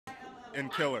in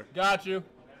Killer. Got you.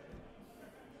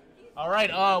 All right,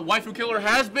 WaifuKillr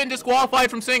has been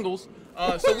disqualified from singles,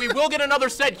 so we will get another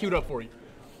set queued up for you.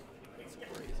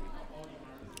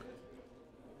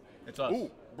 It's us. Ooh,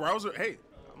 Browser. Hey,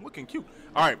 I'm looking cute.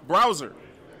 All right, Browser.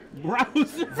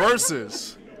 Browser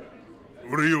versus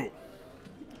Ryu.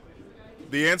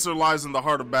 The answer lies in the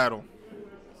heart of battle.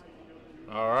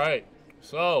 All right.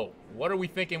 So, what are we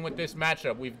thinking with this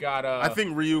matchup? We've got I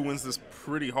think Ryu wins this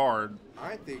pretty hard.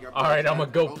 All right, I'm gonna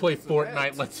go play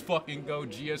Fortnite. Let's fucking go.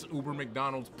 GS Uber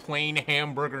McDonald's plain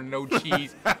hamburger, no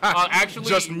cheese. Actually,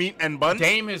 just meat and bun.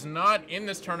 Dame is not in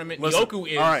this tournament. Listen, Nyoku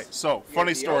is. All right, so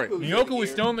funny story. Nyoku is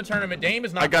still in the tournament. Dame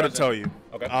is not. I gotta tell you.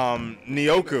 Okay.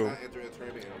 Nyoku,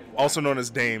 also known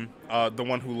as Dame, the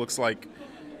one who looks like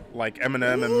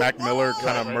Eminem and Mac Miller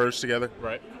kind of merged together.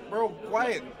 Right. Bro,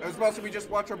 quiet. I was supposed to be just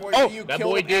watch our boy Ryu that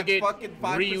kill boy him did at get fucking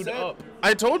 5%. Ryu'd up.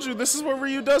 I told you this is what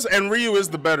Ryu does, and Ryu is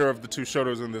the better of the two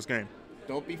Shotos in this game.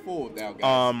 Don't be fooled now,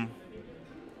 guys.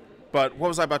 But what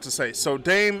was I about to say? So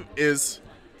Dame is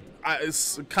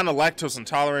kind of lactose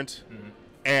intolerant,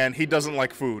 and he doesn't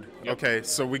like food. Yep. Okay,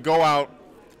 so we go out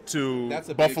to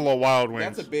Buffalo Wild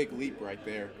Wings. That's a big leap right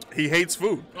there. He hates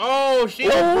food. Oh, she's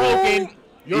broken.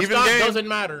 Your Even stock game. doesn't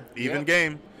matter. Even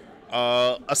game.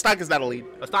 A stock is not a lead.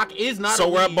 A stock is not so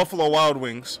a we're lead. at Buffalo Wild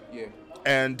Wings. Yeah.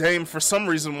 And Dame, for some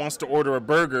reason, wants to order a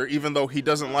burger, even though he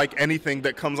doesn't like anything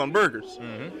that comes on burgers.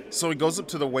 So he goes up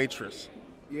to the waitress.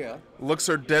 Yeah. Looks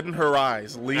her dead in her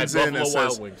eyes, leans At in and Buffalo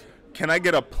says, Wild Wings. "Can I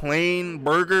get a plain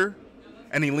burger?"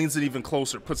 And he leans it even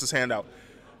closer, puts his hand out.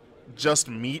 Just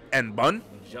meat and bun?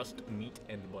 Just meat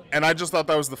and bun. And I just thought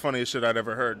that was the funniest shit I'd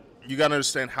ever heard. You gotta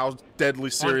understand how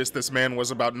deadly serious this man was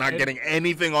about not getting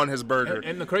anything on his burger.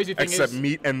 And the crazy thing except is,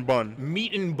 meat and bun.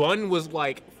 Meat and bun was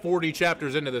like 40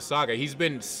 chapters into the saga. He's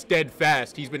been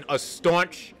steadfast. He's been a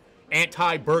staunch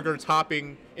anti-burger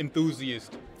topping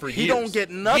enthusiast for years. He don't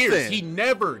get nothing. Years. He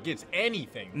never gets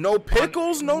anything. No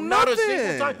pickles, no not nothing. a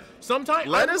single time. Sometimes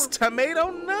lettuce,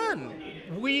 tomato, none.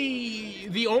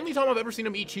 The only time I've ever seen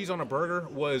him eat cheese on a burger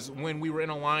was when we were in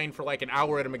a line for like an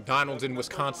hour at a McDonald's in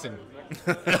Wisconsin.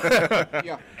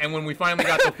 Yeah. And when we finally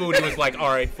got the food, he was like, "All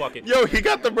right, fuck it." Yo, he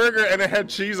got the burger and it had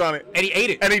cheese on it. And he ate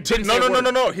it. And he took Didn't say a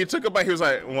word. no. He took a bite. He was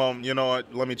like, "Well, you know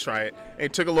what? Let me try it." And he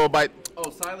took a little bite. Oh,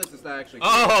 Silas is not actually.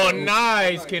 Oh,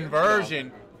 nice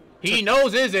conversion. He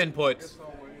knows his inputs.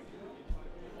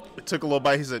 Took a little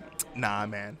bite. He said, "Nah,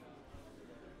 man."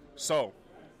 So,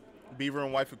 Beavver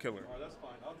and WaifuKillr.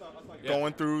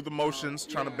 Going through the motions,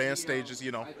 trying to ban stages,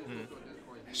 you know.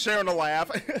 Sharing a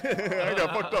laugh. I got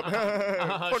fucked up.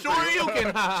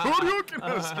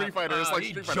 Shoryuken. Street Fighter. It's like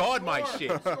Street Fighter. He jawed my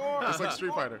shit. It's like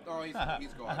Street Fighter. Oh,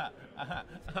 he's gone.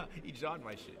 He jawed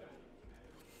my shit.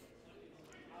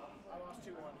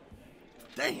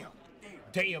 Damn.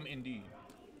 Damn, indeed.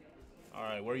 All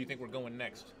right, where do you think we're going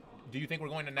next? Do you think we're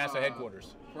going to NASA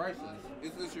headquarters? Prices.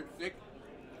 Is this your pick?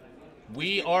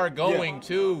 We are going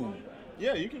to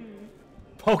Yeah, you can.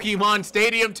 Pokemon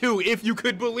Stadium 2, if you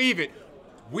could believe it.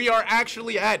 We are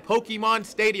actually at Pokemon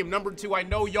Stadium number 2. I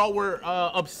know y'all were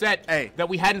upset that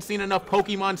we hadn't seen enough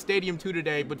Pokemon Stadium 2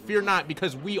 today, but fear not,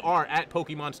 because we are at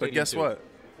Pokemon Stadium 2. But guess what?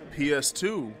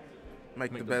 PS2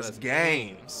 make the best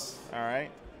games. All right?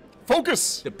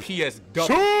 Focus! The PSW.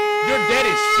 You're dead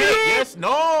as shit, yes?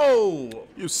 No!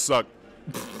 You suck.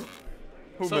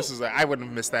 Who misses that? I wouldn't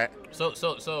have missed that.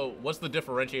 So, what's the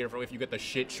differentiator for if you get the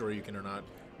shit Shoryuken or not?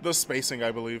 The spacing,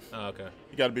 I believe. Oh, okay.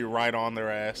 You got to be right on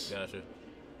their ass. Gotcha.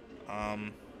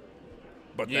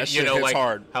 But that shit hits like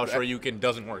hard. How Shoryuken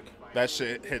doesn't work. That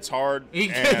shit hits hard. You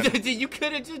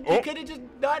could have just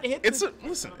not hit.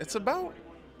 Listen. It's about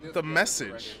the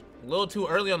message. A little too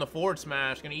early on the forward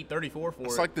smash. Gonna eat 34 for it.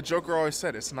 It's like the Joker always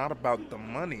said. It's not about the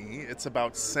money. It's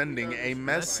about sending a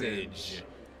message.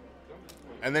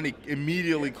 And then he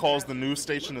immediately calls the news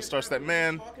station and starts that.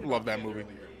 Man, love that movie. If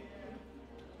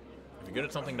you're good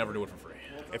at something, never do it for free.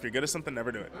 If you're good at something,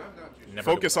 never do it. Never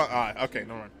Focus on. Okay,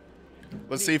 no mind.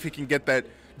 Let's see if he can get that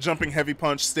jumping heavy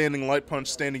punch, standing light punch,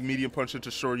 standing medium punch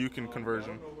into Shoryuken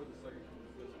conversion.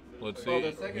 Let's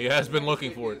see. He has been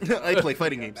looking for it. I play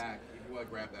fighting games.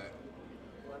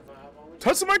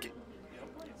 Tatsumaki.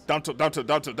 Down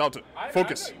to.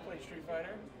 Focus.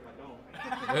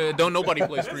 Don't nobody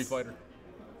play Street Fighter.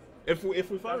 If we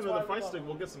find another fight stick,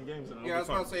 we'll get some games in. Yeah, I was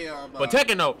about to say. But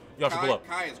Tekken, though, y'all should pull up.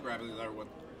 Kai is grabbing the other one.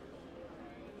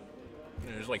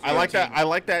 Like I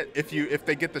like that. If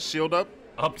they get the shield up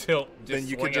tilt, then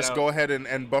you can just go ahead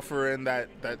and buffer in that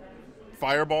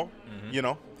fireball. You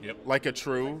know, like a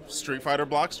true Street Fighter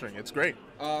block string. It's great.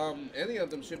 Any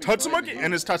of them should be Tatsumaki,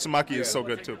 and his Tatsumaki is so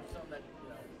good too.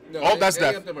 No, that's any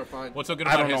death. of them are fine. What's so good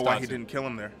about I don't know his why Tatsu? he didn't kill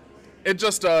him there. It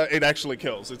just it actually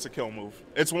kills. It's a kill move.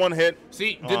 It's one hit.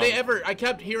 See, did they ever? I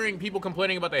kept hearing people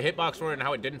complaining about the hitbox for it and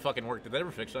how it didn't fucking work. Did they ever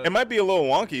fix that? It might be a little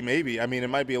wonky, maybe. I mean, it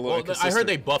might be a little. Well, I heard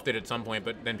they buffed it at some point,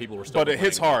 but then people were still. But it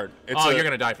hits hard. You're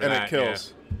gonna die for that. And it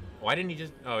kills. Yeah. Why didn't he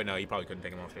just? Oh no, he probably couldn't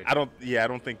take him off stage. I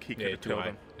don't think he could have killed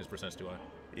him. His percent's too high.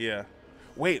 Yeah.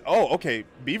 Wait. Oh, okay.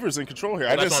 Beaver's in control here.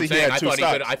 Well, I didn't see he had two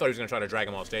stocks. I thought he was gonna try to drag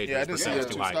him off stage. Yeah, I didn't see he had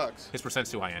too two high. stocks. His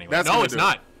percent's too high anyway. That's no, it's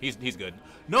not. He's good.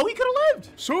 No, he could have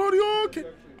lived. Shoryuken.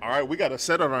 All right, we got a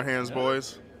set on our hands,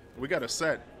 boys. We got a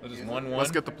set. This is 1-1.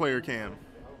 Let's get the player cam.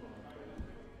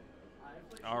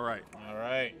 All right. All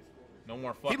right. No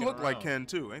more fucking He looked around. like Ken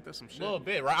too. Ain't that some shit? A little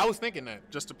bit, right? I was thinking that.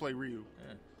 Just to play Ryu.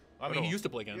 Yeah. I mean, he used to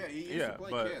play Ken. Yeah, he used to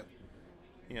play Ken.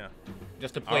 Yeah.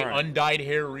 Just to play undyed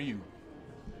hair Ryu.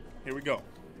 Here we go.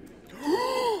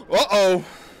 Uh-oh.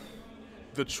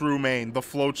 The true main, the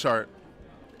flow chart.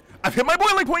 I've hit my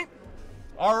boiling point.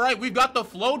 All right, we've got the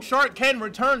flowchart Ken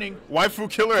returning.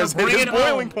 WaifuKillr has hit his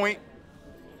boiling point.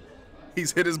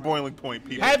 He's hit his boiling point,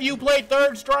 people. Have you played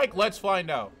Third Strike? Let's find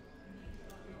out.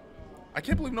 I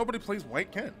can't believe nobody plays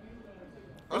White Ken.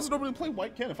 Why does nobody play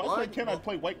White Ken? If I played Ken, I'd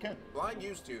play White Ken. Blind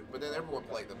used to, but then everyone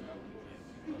played them.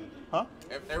 Huh?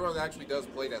 Everyone actually does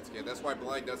play that skin. That's why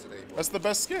Blind does it anymore. That's the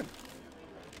best skin.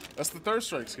 That's the Third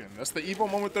Strike skin. That's the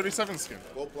Evo Moment 37 skin.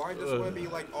 Well, Blind doesn't want to be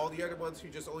like all the other ones who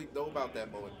just only know about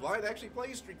that moment. Blind actually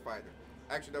plays Street Fighter.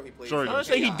 Actually, no, he plays. Sure he I was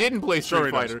does. say he didn't play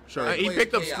Street Fighter. Sure He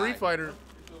picked up Street Fighter.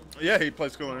 Yeah, he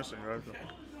plays Killer Instinct, right?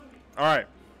 All right.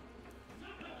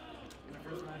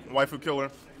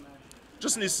 WaifuKillr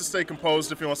just needs to stay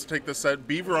composed if he wants to take this set.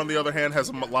 Beaver, on the other hand, has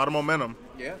a lot of momentum.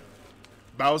 Yeah.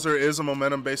 Bowser is a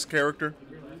momentum-based character,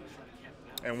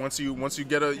 and once you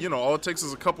get all it takes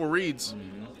is a couple reads,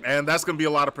 and that's gonna be a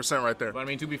lot of percent right there. But I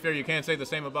mean, to be fair, you can't say the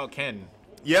same about Ken.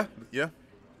 Yeah.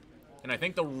 And I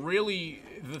think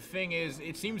the thing is,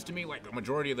 it seems to me like the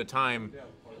majority of the time,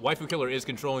 WaifuKillr is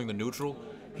controlling the neutral.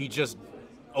 He just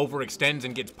overextends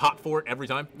and gets popped for it every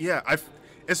time. Yeah,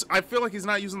 I feel like he's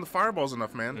not using the fireballs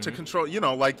enough, man, to control.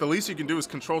 Like the least you can do is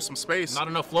control some space. Not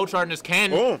enough flowchart in his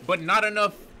Ken, but not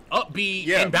enough up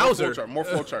B and Bowser. More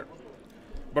flowchart.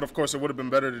 But of course, it would have been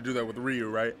better to do that with Ryu,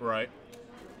 right? Right.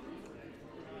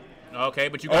 Okay,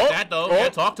 but you got that though. Yeah,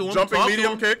 talk to him. Jumping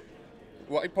medium kick,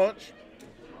 light punch.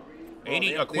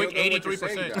 A quick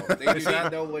 83%. They do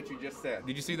not know what you just said.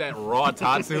 Did you see that raw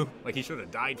Tatsu? Like he should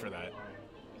have died for that.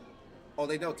 Oh,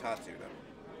 they know Tatsu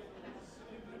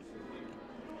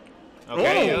though.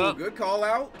 Okay, good call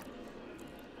out.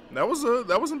 That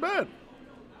wasn't bad.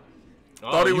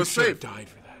 Oh, Thought he was safe. Died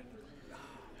for that.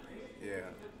 Yeah.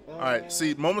 All right.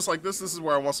 See, moments like this is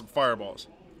where I want some fireballs.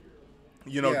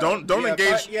 Don't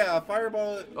engage. A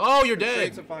fireball. Oh, you're dead.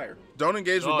 Creates a fire. Don't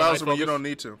engage with Bowser when you don't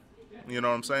need to. You know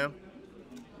what I'm saying?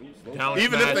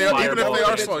 Even if they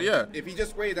are slow, yeah. If he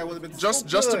just waited, that would have been just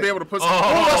so to be able to put.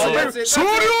 that's it.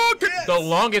 The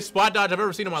longest spot dodge I've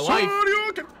ever seen in my life.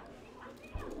 Shoryuken.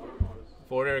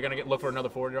 Forward air, gonna look for another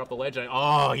forward air off the ledge.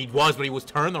 He was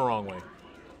turned the wrong way.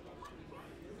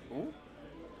 Ooh.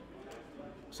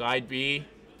 Side B.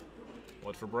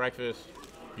 What's for breakfast?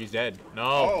 He's dead.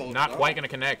 No, not quite gonna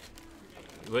connect.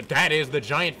 But that is the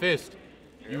giant fist.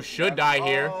 You should die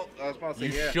here. I was about to say,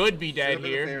 you should be dead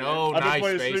here. No, I've been nice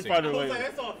playing spacing. Street Fighter lately.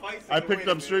 I picked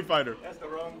up Street Fighter. That's the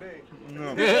wrong day.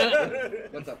 No.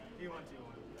 What's up?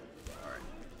 Alright.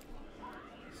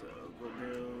 So go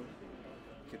down.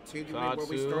 Continuing where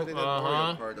we Tatsu, started at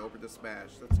Mario Kart over to Smash.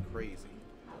 That's crazy.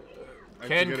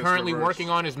 Ken currently working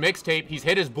on his mixtape. He's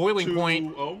hit his boiling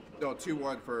point. 2-0? No,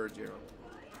 2-1 for Jiro.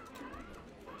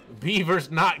 Beaver's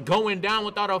not going down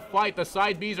without a fight. The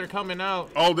side Bs are coming out.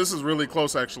 Oh, this is really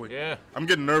close, actually. Yeah. I'm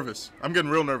getting nervous. I'm getting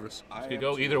real nervous. This could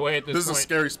go either way at this This point. is a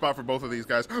scary spot for both of these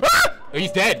guys.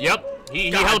 He's dead. Yep.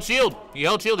 He held shield. He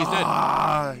held shield. He's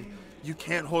dead. You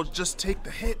can't hold. Just take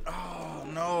the hit. Oh,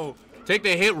 no. Take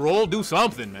the hit, roll, do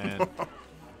something, man.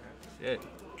 Shit.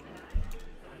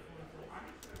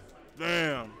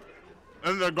 Damn.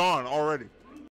 And they're gone already.